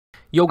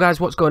Yo guys,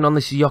 what's going on?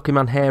 This is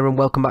Yokiman here and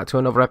welcome back to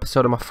another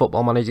episode of my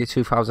Football Manager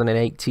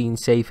 2018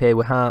 save here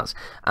with Hearts.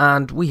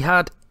 And we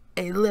had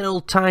a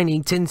little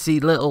tiny,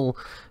 tinsy little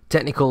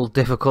technical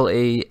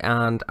difficulty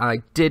and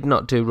I did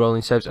not do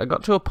rolling saves. I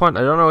got to a point,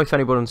 I don't know if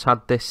anyone's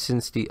had this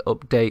since the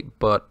update,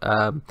 but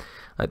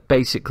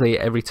basically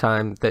every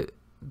time that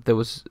there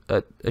was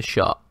a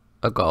shot,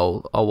 a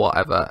goal or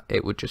whatever,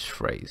 it would just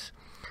freeze.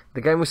 The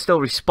game was still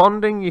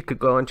responding, you could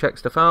go and check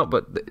stuff out,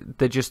 but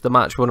the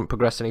match wouldn't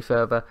progress any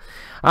further.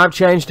 I've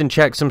changed and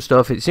checked some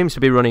stuff. It seems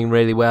to be running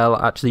really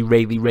well, actually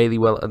really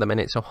well at the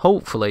minute, so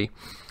hopefully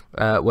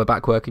we're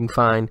back working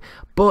fine.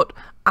 But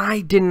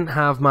I didn't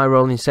have my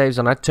rolling saves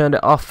on. I turned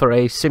it off for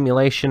a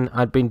simulation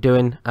I'd been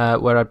doing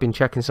where I'd been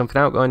checking something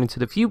out going into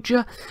the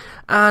future.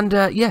 And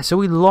yeah, so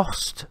we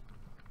lost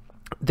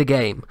the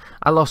game.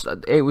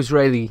 It was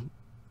really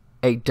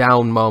a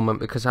down moment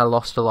because I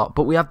lost a lot,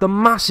 but we have the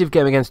massive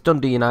game against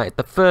Dundee United,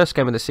 the first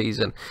game of the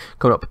season,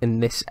 coming up in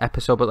this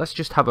episode. But let's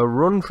just have a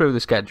run through the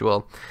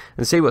schedule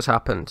and see what's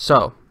happened.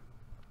 So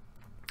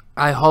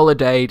I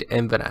holidayed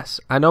Inverness.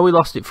 I know we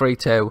lost it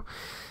 3-2.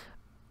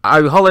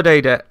 I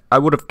holidayed it. I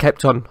would have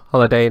kept on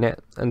holidaying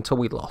it until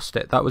we lost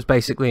it. That was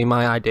basically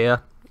my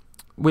idea.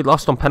 We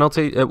lost on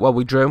penalty. Well,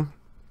 we drew.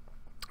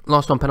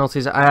 Lost on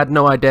penalties. I had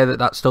no idea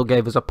that still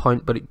gave us a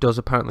point, but it does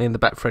apparently in the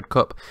Betfred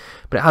Cup.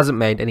 But it hasn't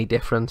made any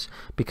difference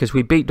because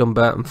we beat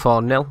Dumbarton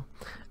 4-0.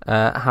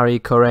 Harry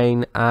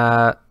Corain,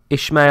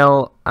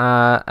 Ishmael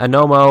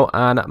Anomo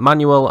and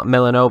Manuel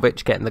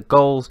Milanovic getting the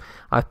goals.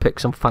 I've picked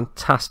some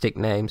fantastic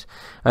names.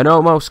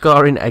 Anomo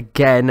scoring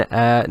again.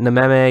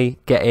 Nameme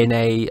getting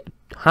a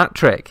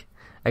hat-trick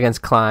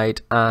against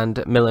Clyde and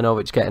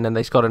Milanovic getting, and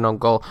they scored an own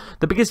goal.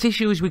 The biggest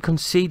issue is we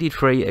conceded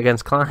 3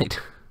 against Clyde.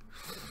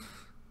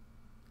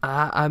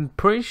 I'm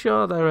pretty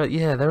sure they're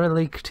a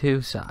League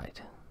 2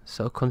 side.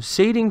 So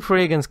conceding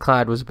 3 against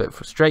Clyde was a bit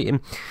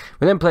frustrating.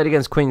 We then played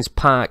against Queen's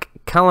Park.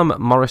 Callum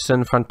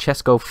Morrison,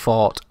 Francesco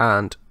Fort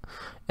and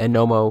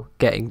Enomo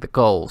getting the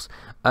goals.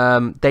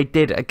 They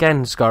did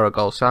again score a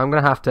goal, so I'm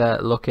going to have to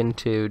look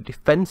into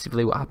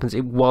defensively what happens.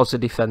 It was a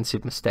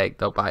defensive mistake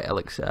though by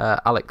Alex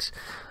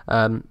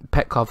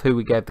Petkov, who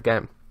we gave the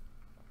game.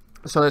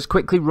 So let's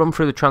quickly run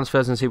through the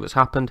transfers and see what's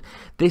happened.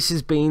 This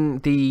has been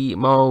the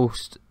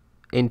most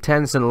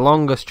intense and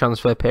longest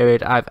transfer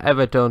period I've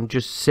ever done,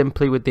 just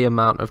simply with the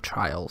amount of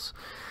trials.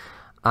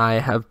 I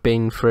have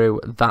been through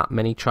that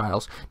many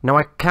trials. Now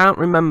I can't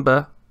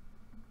remember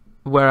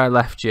where I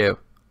left you.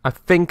 I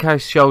think I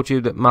showed you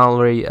that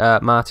Mallory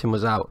Martin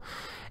was out.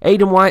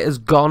 Aidan White has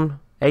gone.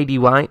 AD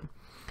White.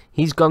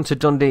 He's gone to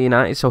Dundee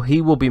United, so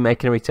he will be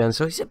making a return.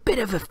 So it's a bit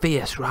of a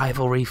fierce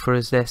rivalry for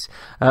us, this.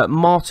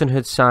 Morton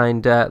had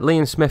signed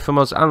Liam Smith from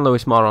us and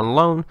Lewis Moore on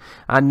loan.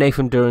 And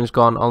Nathan Duran's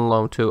gone on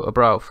loan to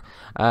Abrav.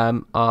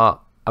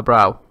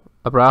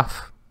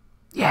 Abrav?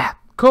 Yeah,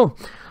 cool.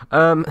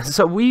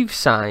 So we've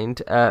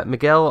signed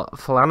Miguel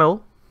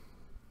Flano.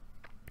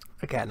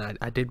 Again,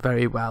 I did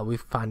very well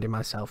with finding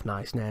myself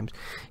nice names.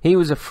 He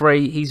was a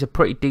free. He's a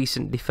pretty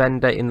decent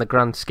defender in the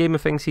grand scheme of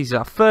things. He's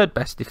our third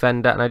best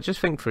defender, and I just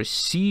think for a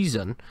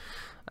season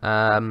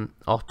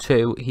or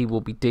two, he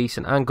will be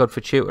decent and good for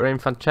tutoring.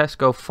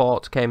 Francesco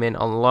Fort came in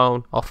on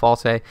loan, or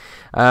Forte.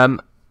 I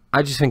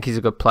just think he's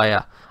a good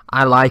player.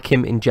 I like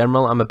him in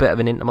general. I'm a bit of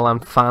an Inter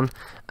Milan fan,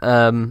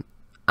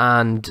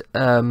 and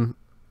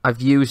I've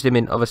used him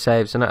in other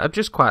saves, and I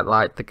just quite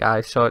like the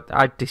guy, so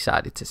I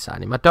decided to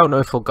sign him. I don't know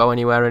if he'll go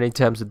anywhere in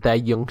terms of their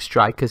young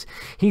strikers.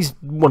 He's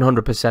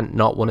 100%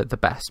 not one of the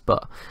best,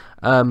 but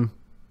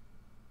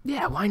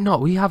yeah, why not?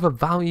 We have a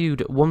valued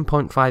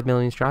 1.5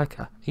 million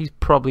striker. He's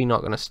probably not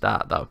going to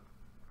start, though.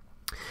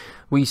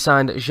 We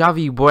signed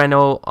Xavi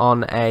Bueno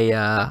on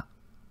a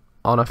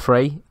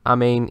free. I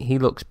mean, he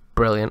looks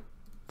brilliant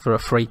for a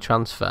free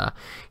transfer.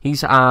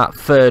 He's our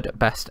third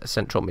best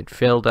central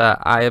midfielder.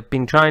 I have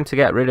been trying to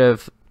get rid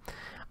of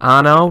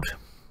Arnold,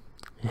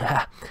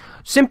 yeah,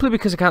 simply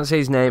because I can't say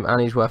his name and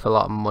he's worth a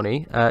lot of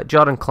money.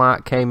 Jordan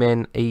Clark came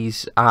in.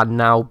 He's our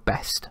now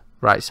best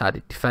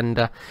right-sided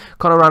defender.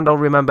 Conor Randall,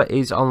 remember,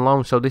 is on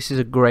loan, so this is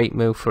a great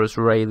move for us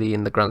really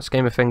in the grand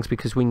scheme of things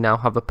because we now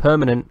have a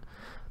permanent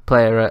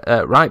player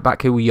at right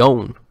back who we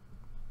own.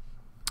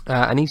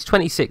 And he's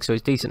 26, so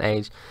he's decent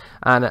age.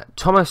 And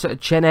Thomas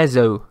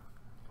Chenezo,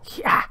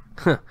 yeah,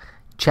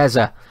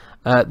 Cheza,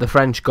 the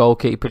French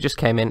goalkeeper, just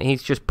came in.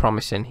 He's just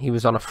promising. He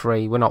was on a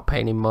free. We're not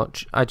paying him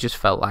much. I just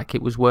felt like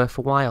it was worth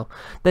a while.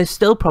 There's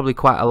still probably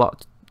quite a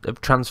lot of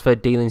transfer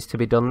dealings to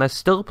be done. There's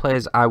still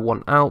players I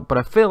want out, but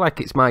I feel like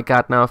it's my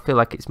guard now. I feel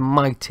like it's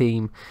my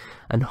team,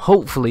 and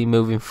hopefully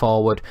moving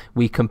forward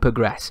we can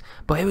progress.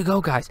 But here we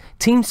go, guys.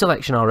 Team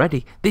selection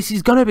already. This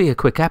is going to be a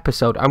quick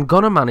episode. I'm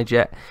going to manage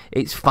it.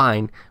 It's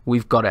fine.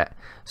 We've got it.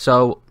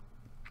 So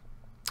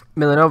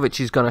Milanovic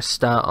is going to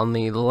start on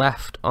the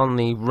left. On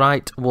the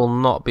right will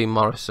not be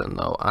Morrison,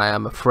 though. I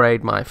am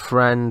afraid my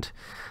friend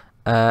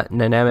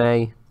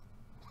Neneme,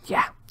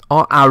 yeah,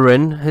 or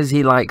Aaron, as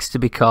he likes to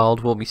be called,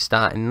 will be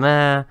starting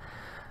there.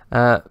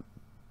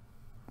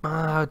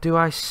 Do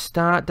I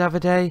start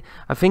Davide?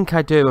 I think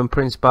I do, and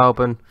Prince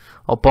Bourbon,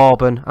 or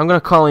Bourbon. I'm going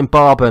to call him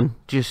Bourbon,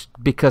 just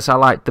because I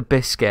like the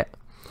biscuit.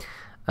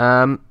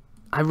 I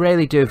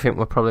really do think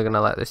we're probably going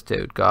to let this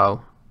dude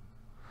go.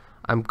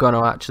 I'm going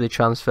to actually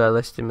transfer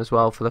list him as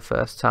well for the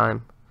first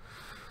time.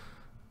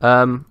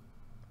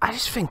 I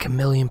just think £1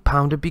 million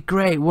would be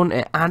great, wouldn't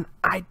it? And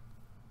I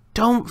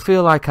don't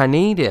feel like I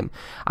need him.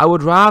 I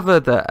would rather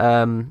that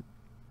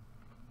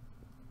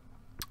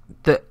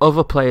that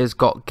other players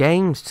got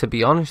games, to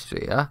be honest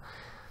with you.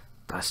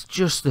 That's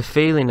just the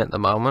feeling at the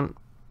moment.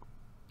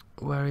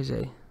 Where is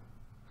he?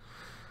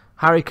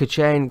 Harry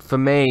Kane for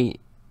me,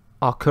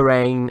 or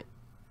Kane.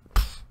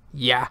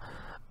 Yeah.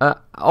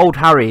 Old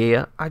Harry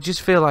here. I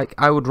just feel like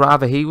I would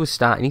rather he was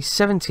starting. He's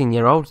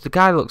 17-year-old. The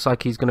guy looks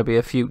like he's going to be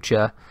a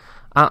future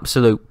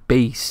absolute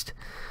beast.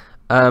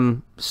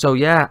 So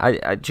yeah,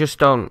 I just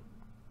don't.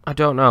 I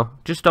don't know.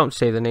 Just don't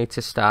see the need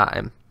to start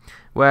him.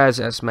 Where's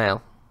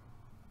Ismail?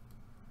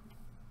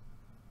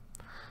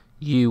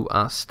 You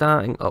are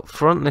starting up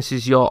front. This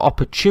is your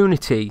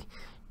opportunity.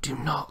 Do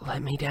not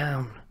let me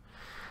down.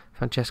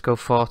 Francesco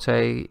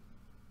Forte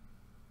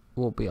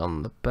will be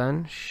on the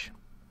bench.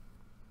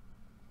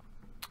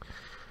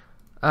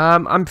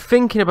 I'm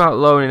thinking about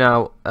loaning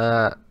out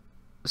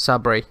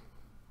Sabri.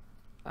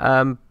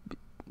 I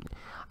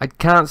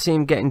can't see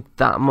him getting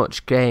that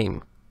much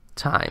game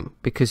time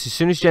because as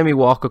soon as Jamie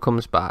Walker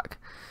comes back,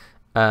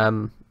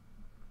 who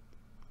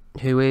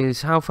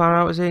is, how far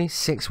out is he?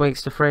 6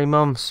 weeks to 3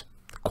 months.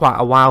 Quite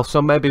a while,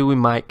 so maybe we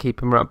might keep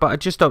him around, but I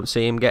just don't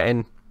see him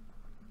getting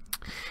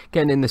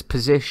in this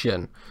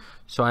position,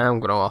 so I am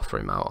going to offer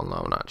him out on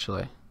loan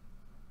actually,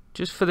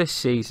 just for this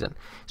season.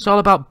 It's all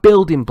about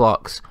building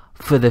blocks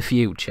for the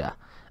future,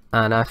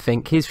 and I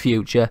think his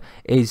future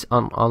is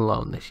on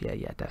loan this year.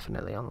 Yeah,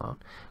 definitely on loan,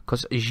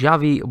 because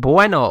Xavi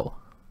Bueno,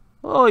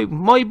 oh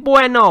muy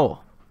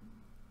bueno,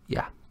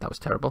 yeah, that was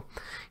terrible.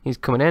 He's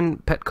coming in.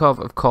 Petkov,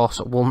 of course,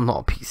 will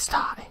not be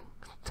starting.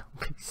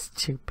 Don't be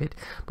stupid.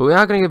 But we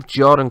are going to give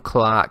Jordan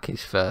Clark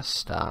his first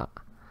start.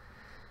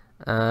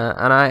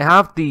 And I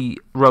have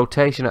the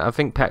rotation. I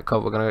think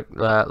Petkov we're going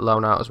to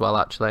loan out as well,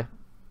 actually.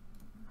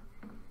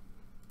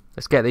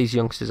 Let's get these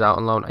youngsters out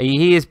on loan.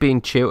 He is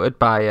being tutored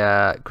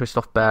by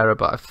Christoph Berer,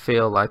 but I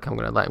feel like I'm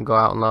going to let him go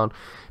out on loan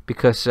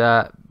because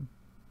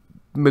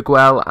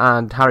Miguel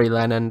and Harry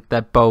Lennon,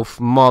 they're both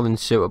more than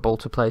suitable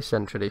to play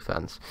central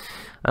defence.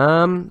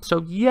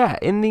 So yeah,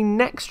 in the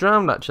next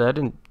round, actually, I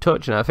didn't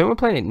touch on it. I think we're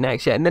playing it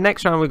next. Yeah, in the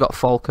next round, we've got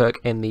Falkirk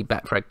in the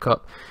Betfred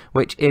Cup,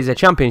 which is a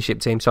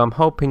championship team, so I'm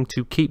hoping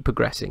to keep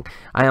progressing.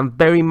 I am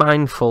very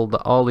mindful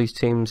that all these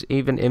teams,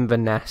 even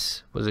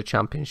Inverness was a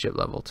championship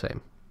level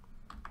team.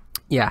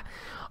 Yeah,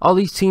 all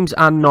these teams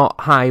are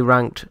not high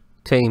ranked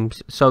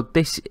teams, so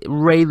this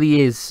really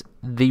is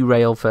the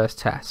real first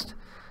test.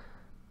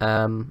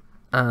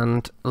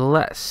 And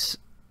let's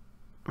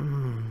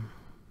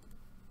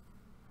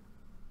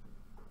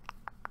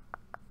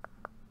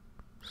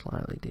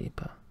slightly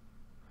deeper.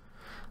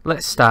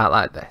 Let's start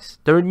like this.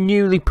 They're a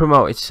newly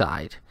promoted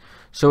side,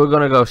 so we're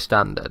gonna go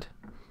standard.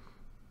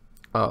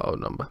 Oh,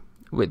 number.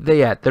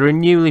 They're a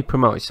newly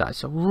promoted side,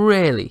 so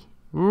really,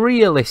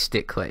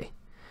 realistically,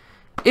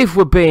 if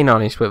we're being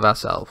honest with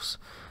ourselves,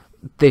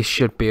 this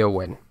should be a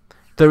win.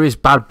 There is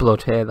bad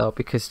blood here though,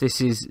 because this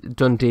is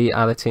Dundee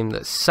are the team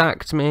that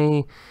sacked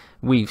me.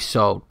 We've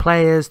sold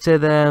players to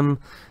them.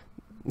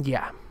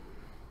 Yeah.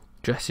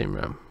 Dressing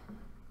room.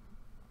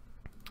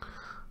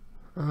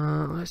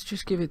 Let's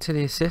just give it to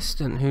the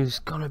assistant, who's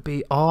gonna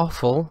be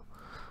awful,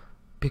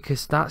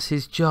 because that's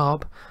his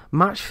job.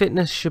 Match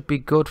fitness should be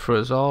good for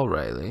us all,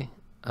 really.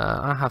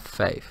 I have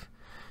faith.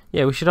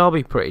 Yeah, we should all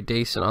be pretty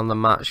decent on the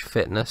match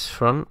fitness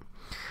front.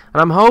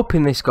 And I'm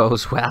hoping this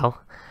goes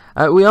well.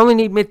 We only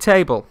need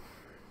mid-table.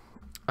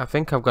 I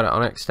think I've got it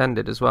on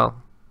extended as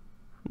well.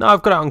 No,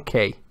 I've got it on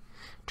key.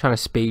 Trying to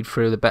speed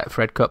through the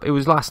Betfred Cup. It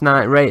was last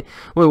night, right?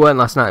 Well, it weren't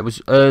last night. It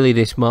was early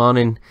this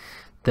morning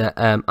that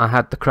I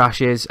had the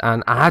crashes,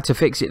 and I had to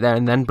fix it there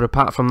and then. But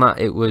apart from that,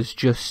 it was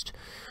just...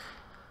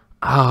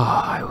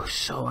 Oh, I was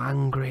so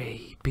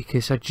angry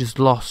because I just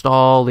lost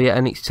all the...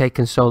 And it's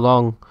taken so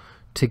long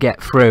to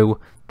get through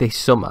this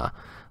summer.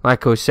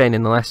 Like I was saying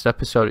in the last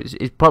episode,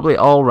 it's probably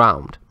all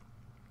round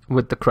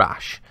with the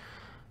crash.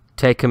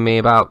 Taken me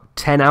about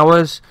 10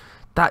 hours.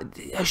 That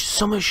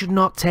summer should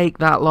not take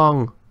that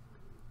long.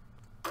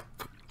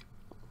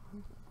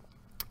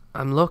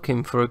 I'm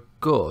looking for a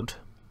good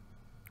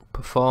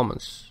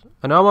performance.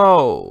 An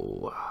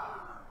Omo.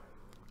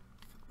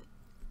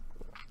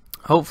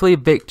 Hopefully a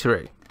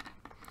victory.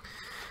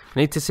 I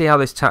need to see how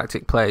this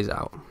tactic plays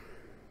out.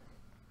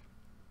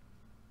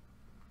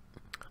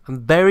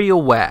 I'm very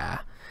aware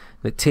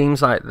that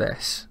teams like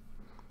this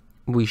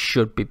we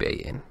should be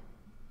beating.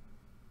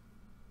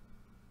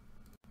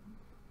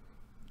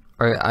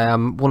 I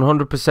am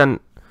 100%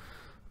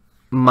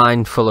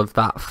 mindful of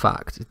that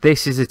fact.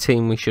 This is a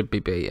team we should be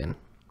beating.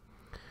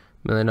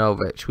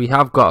 Milinovic. We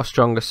have got a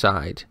stronger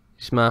side.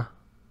 Isma.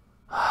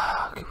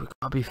 We've got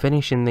to be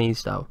finishing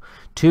these though.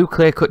 2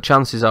 clear-cut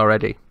chances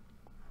already.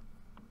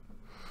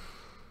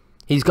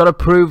 He's got to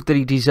prove that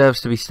he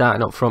deserves to be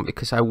starting up front,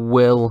 because I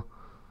will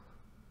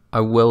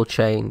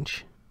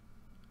change.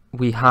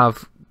 We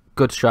have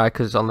good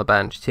strikers on the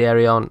bench.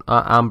 Thierry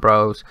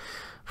Ambrose,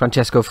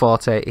 Francesco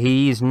Forte.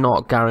 He's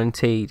not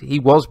guaranteed. He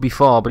was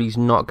before, but he's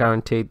not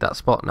guaranteed that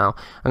spot now.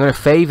 I'm going to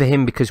favour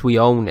him because we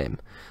own him.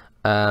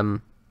 And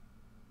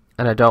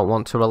I don't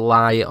want to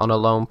rely on a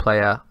lone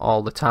player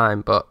all the time.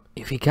 But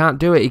if he can't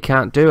do it, he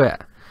can't do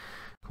it.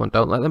 Come on,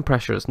 don't let them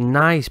pressure us.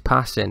 Nice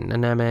passing,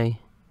 an MA.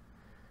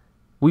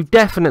 We've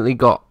definitely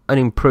got an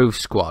improved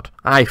squad.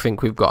 I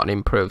think we've got an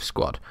improved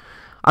squad.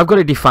 I've got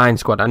a defined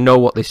squad. I know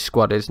what this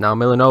squad is now.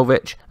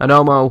 Milanovic,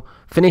 Anomo,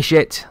 finish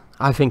it.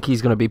 I think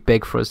he's going to be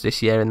big for us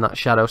this year in that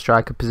shadow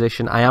striker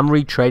position. I am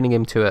retraining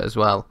him to it as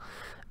well.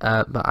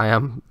 But I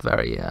am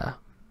very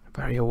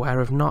aware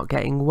of not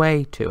getting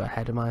way too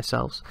ahead of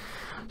myself.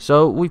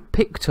 So we've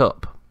picked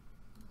up.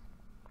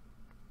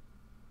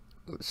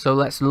 So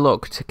let's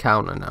look to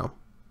counter now.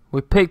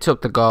 We picked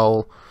up the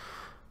goal.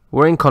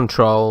 We're in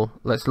control.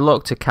 Let's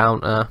look to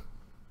counter.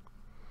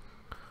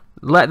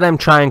 Let them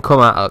try and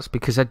come at us,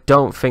 because I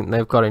don't think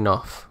they've got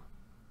enough.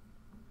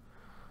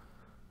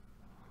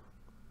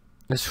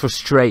 Let's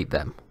frustrate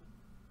them.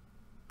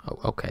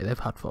 Oh, okay, they've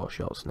had 4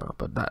 shots now,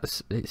 but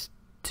it's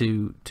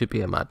to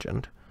be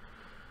imagined.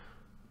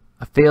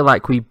 I feel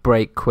like we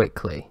break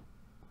quickly.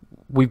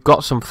 We've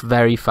got some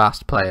very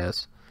fast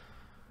players.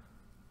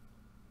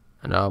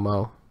 And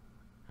Omo.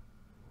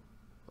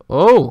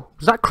 Oh,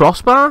 was that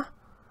crossbar?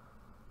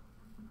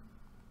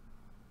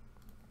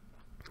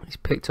 He's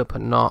picked up a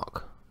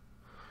knock.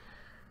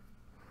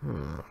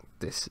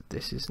 This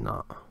is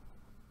not.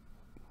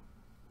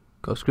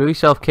 Go screw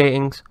yourself,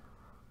 Keatings.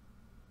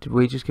 Did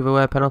we just give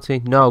away a penalty?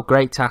 No,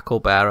 great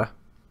tackle, Bearer.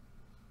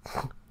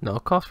 No,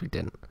 of course we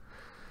didn't.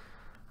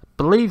 I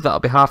believe that'll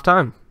be half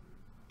time.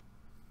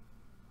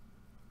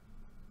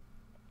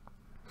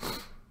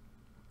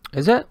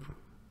 Is it?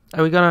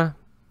 Are you gonna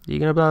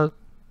blow?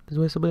 Is the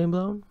whistle being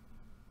blown?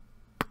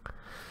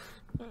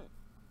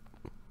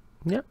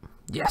 Yep.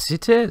 Yes,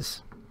 it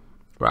is.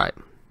 Right.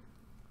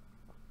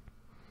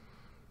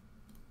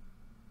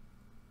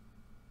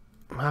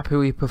 I'm happy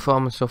with your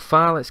performance so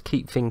far. Let's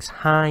keep things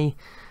high.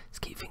 Let's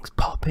keep things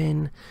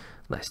popping.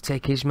 Let's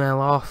take Ismail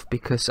off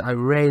because I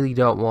really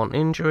don't want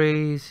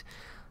injuries.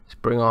 Let's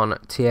bring on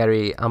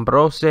Thierry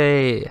Ambrose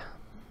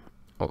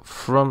up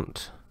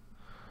front.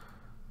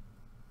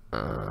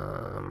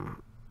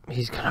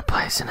 He's going to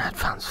play as an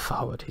advanced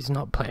forward. He's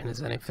not playing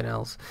as anything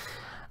else.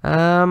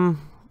 I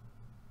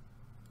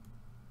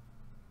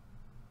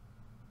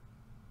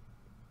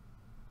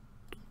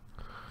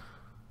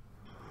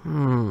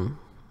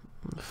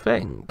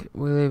think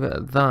we leave it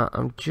at that.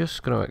 I'm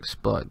just going to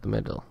exploit the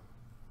middle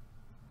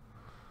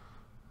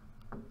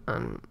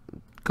and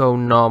go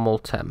normal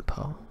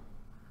tempo.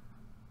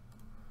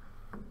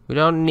 We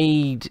don't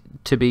need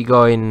to be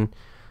going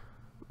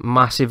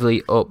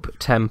massively up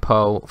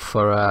tempo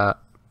for a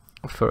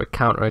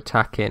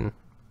counter-attacking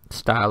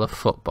style of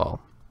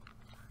football.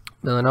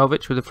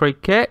 Milanovic with a free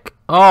kick.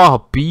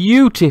 Oh,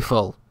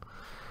 beautiful!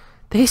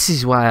 This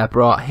is why I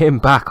brought him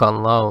back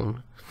on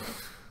loan.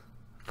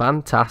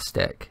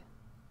 Fantastic.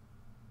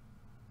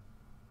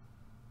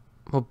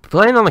 Well,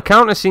 playing on the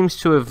counter seems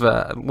to have...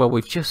 well,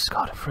 we've just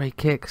got a free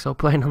kick, so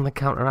playing on the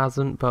counter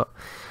hasn't. But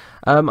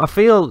I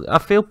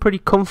feel pretty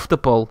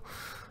comfortable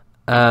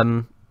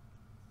that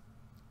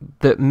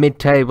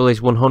mid-table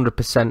is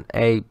 100%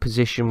 a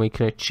position we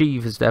can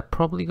achieve, as they're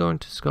probably going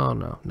to score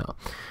now. No,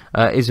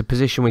 is a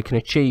position we can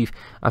achieve.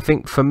 I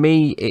think for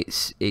me,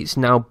 it's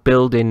now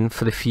building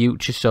for the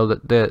future, so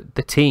that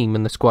the team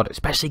and the squad,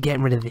 especially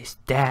getting rid of this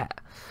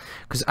debt,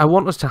 because I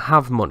want us to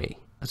have money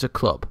as a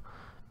club,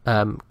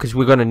 because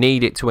we're going to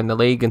need it to win the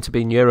league and to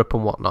be in Europe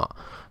and whatnot.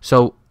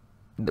 So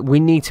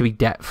we need to be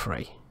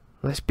debt-free.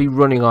 Let's be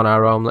running on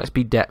our own. Let's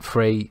be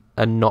debt-free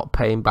and not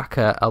paying back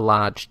a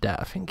large debt.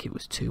 I think it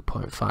was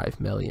 2.5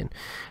 million,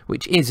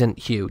 which isn't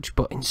huge,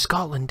 but in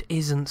Scotland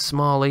isn't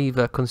small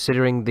either,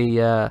 considering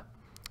the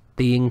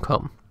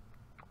income.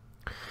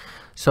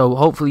 So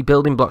hopefully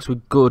building blocks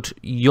with good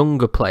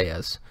younger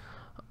players.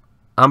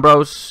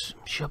 Ambrose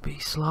should be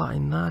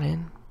slotting that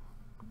in.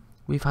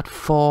 We've had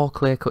 4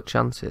 clear-cut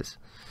chances.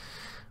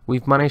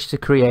 We've managed to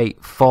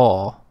create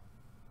 4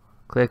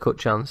 clear-cut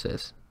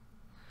chances.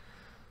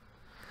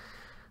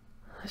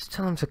 Let's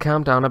tell him to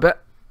calm down a bit.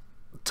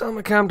 Tell him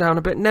to calm down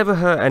a bit. Never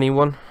hurt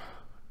anyone.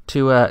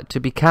 To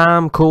be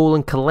calm, cool,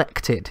 and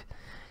collected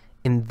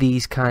in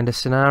these kind of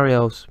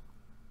scenarios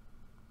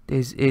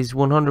is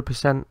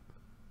 100%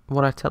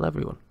 what I tell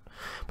everyone.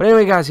 But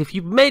anyway, guys, if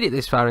you've made it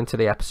this far into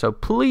the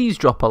episode, please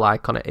drop a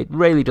like on it. It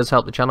really does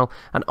help the channel,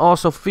 and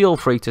also feel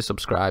free to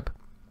subscribe.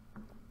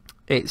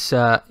 It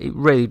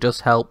really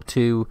does help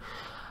to,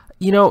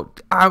 you know,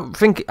 I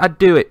think I'd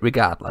do it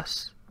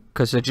regardless,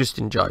 because I just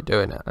enjoy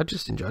doing it. I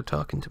just enjoy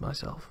talking to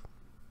myself.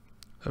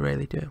 I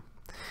really do.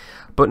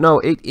 But no,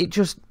 it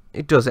does.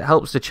 It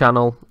helps the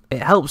channel.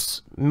 It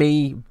helps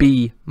me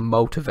be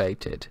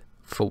motivated,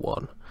 for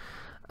one.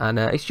 And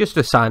it's just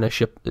a sign of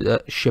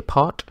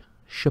support.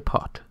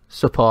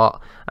 support.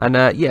 And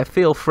yeah,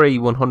 feel free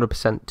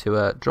 100%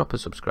 to drop a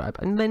subscribe,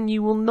 and then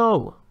you will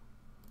know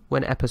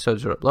when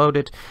episodes are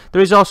uploaded.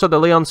 There is also the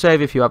Leon save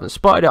if you haven't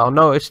spotted it or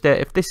noticed it.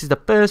 If this is the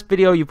first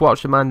video you've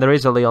watched of mine, there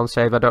is a Leon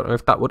save. I don't know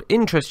if that would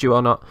interest you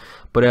or not,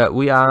 but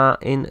we are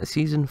in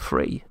season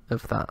 3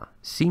 of that.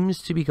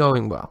 Seems to be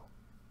going well.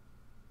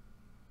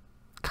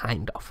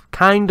 Kind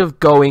of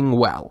going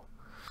well.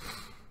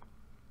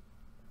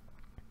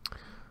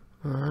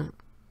 Alright,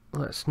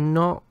 let's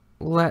not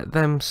let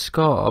them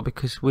score,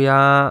 because we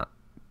are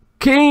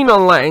keen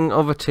on letting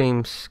other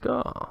teams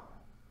score.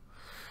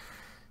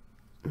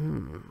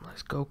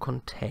 Let's go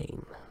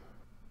contain,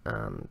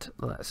 and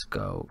let's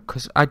go,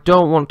 because I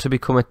don't want to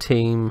become a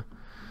team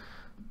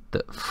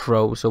that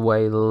throws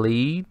away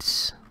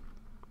leads.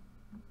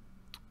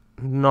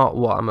 Not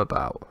what I'm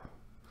about.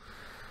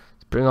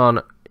 Let's bring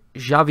on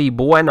Xavi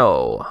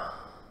Bueno.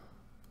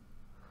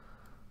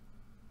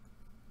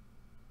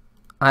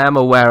 I am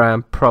aware I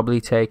am probably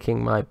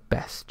taking my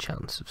best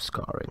chance of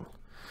scoring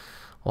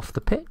off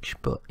the pitch,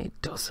 but it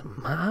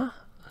doesn't matter.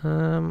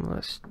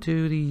 Let's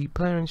do the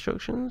player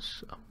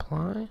instructions.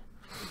 Apply.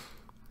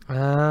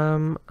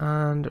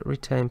 And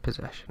retain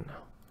possession.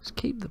 Let's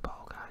keep the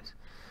ball, guys.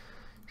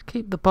 Let's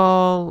keep the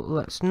ball.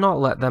 Let's not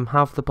let them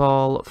have the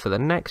ball for the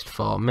next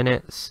 4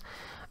 minutes.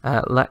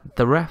 Let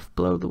the ref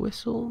blow the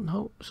whistle.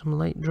 No, some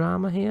late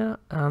drama here.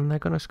 And they're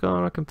going to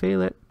score. I can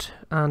feel it.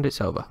 And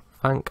it's over.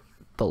 Thank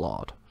the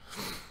Lord.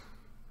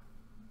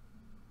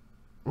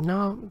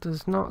 No,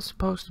 there's not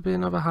supposed to be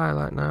another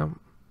highlight now.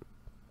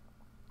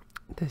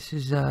 This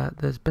is,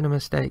 there's been a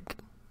mistake.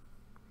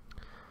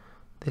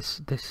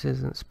 This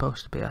isn't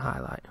supposed to be a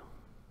highlight.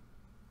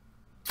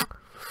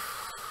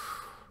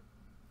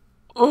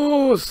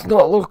 Oh, it's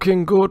not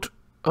looking good.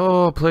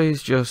 Oh,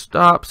 please just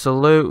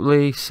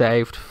absolutely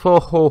saved.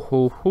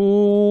 Fudgicles.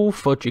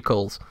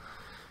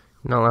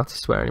 Not allowed to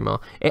swear anymore.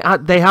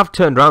 They have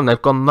turned around.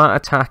 They've gone that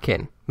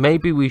attacking.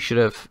 Maybe we should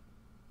have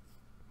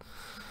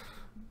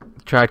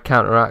tried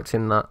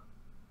counteracting that.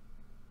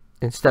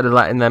 Instead of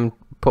letting them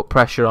put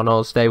pressure on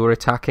us, they were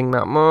attacking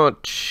that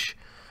much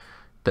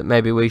that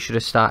maybe we should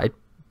have started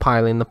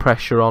piling the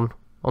pressure on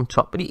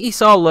top. But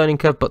it's all learning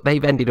curve, but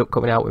they've ended up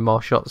coming out with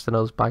more shots than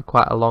us by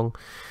quite a long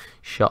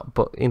shot.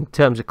 But in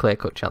terms of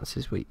clear-cut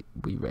chances, we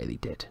really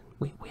did.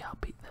 We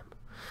outbeat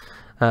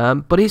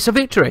them. But it's a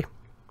victory.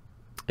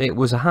 It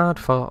was a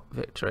hard-fought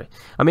victory.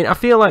 I mean, I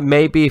feel like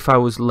maybe if I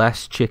was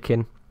less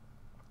chicken,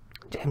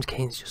 James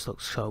Keynes just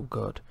looks so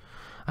good.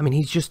 I mean,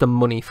 he's just a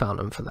money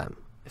fountain for them.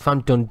 If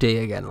I'm Dundee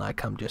again,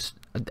 like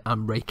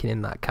I'm raking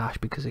in that cash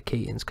because of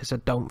Keatings, because I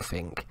don't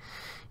think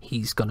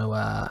he's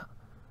gonna.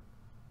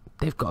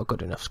 They've got a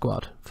good enough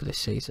squad for this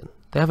season.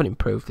 They haven't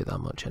improved it that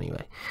much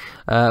anyway.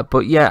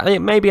 But yeah,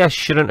 maybe I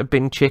shouldn't have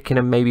been chicken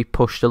and maybe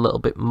pushed a little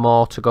bit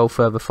more to go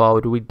further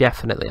forward. We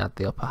definitely had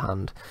the upper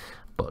hand,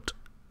 but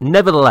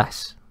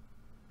nevertheless,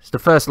 it's the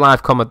first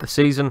live com of the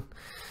season.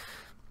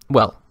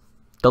 Well,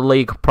 the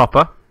league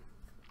proper.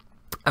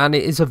 And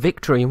it is a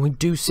victory, and we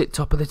do sit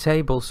top of the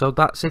table. So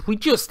that's, if we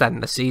just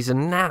end the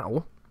season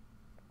now,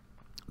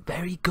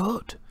 very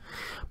good.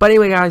 But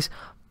anyway, guys,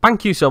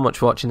 thank you so much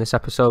for watching this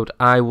episode.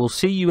 I will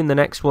see you in the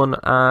next one.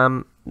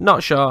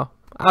 Not sure,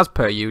 as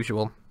per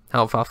usual,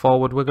 how far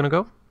forward we're going to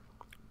go.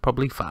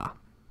 Probably far.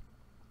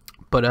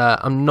 But I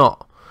don't know,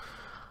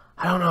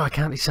 I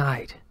can't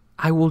decide.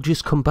 I will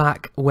just come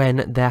back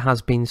when there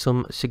has been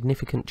some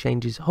significant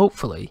changes,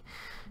 hopefully.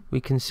 We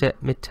can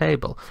sit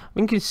mid-table. I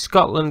think in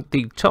Scotland,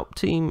 the top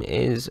team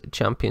is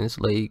Champions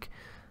League,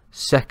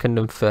 second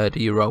and third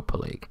Europa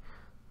League.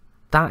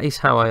 That is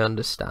how I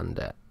understand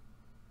it.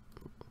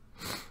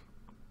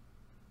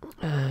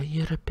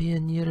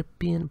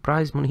 European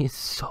prize money is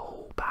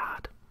so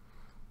bad.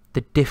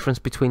 The difference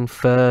between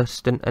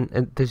first and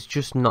there's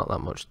just not that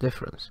much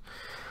difference.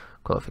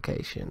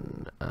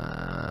 Qualification.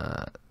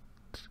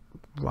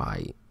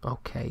 Right,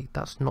 okay.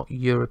 That's not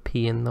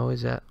European though,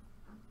 is it?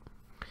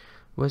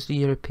 Where's the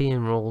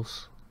European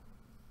rules?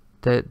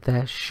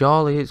 There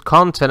surely is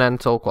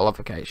continental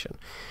qualification.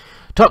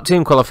 Top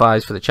team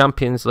qualifies for the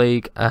Champions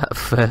League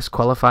first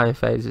qualifying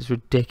phase. It's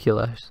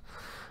ridiculous.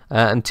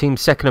 And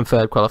teams second and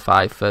third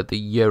qualify for the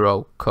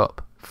Euro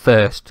Cup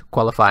first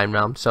qualifying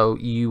round. So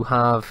you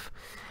have...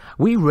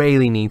 We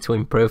really need to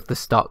improve the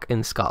stock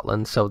in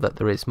Scotland so that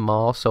there is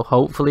more. So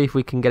hopefully if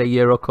we can get a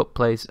Euro Cup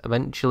place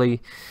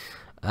eventually,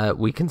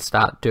 we can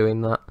start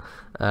doing that.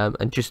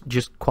 And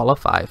just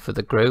qualify for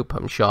the group,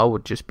 I'm sure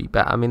would just be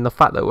better. I mean, the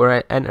fact that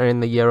we're entering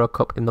the Euro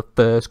Cup in the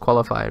first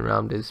qualifying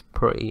round is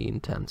pretty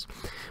intense.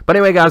 But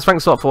anyway, guys,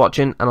 thanks a lot for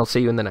watching, and I'll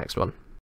see you in the next one.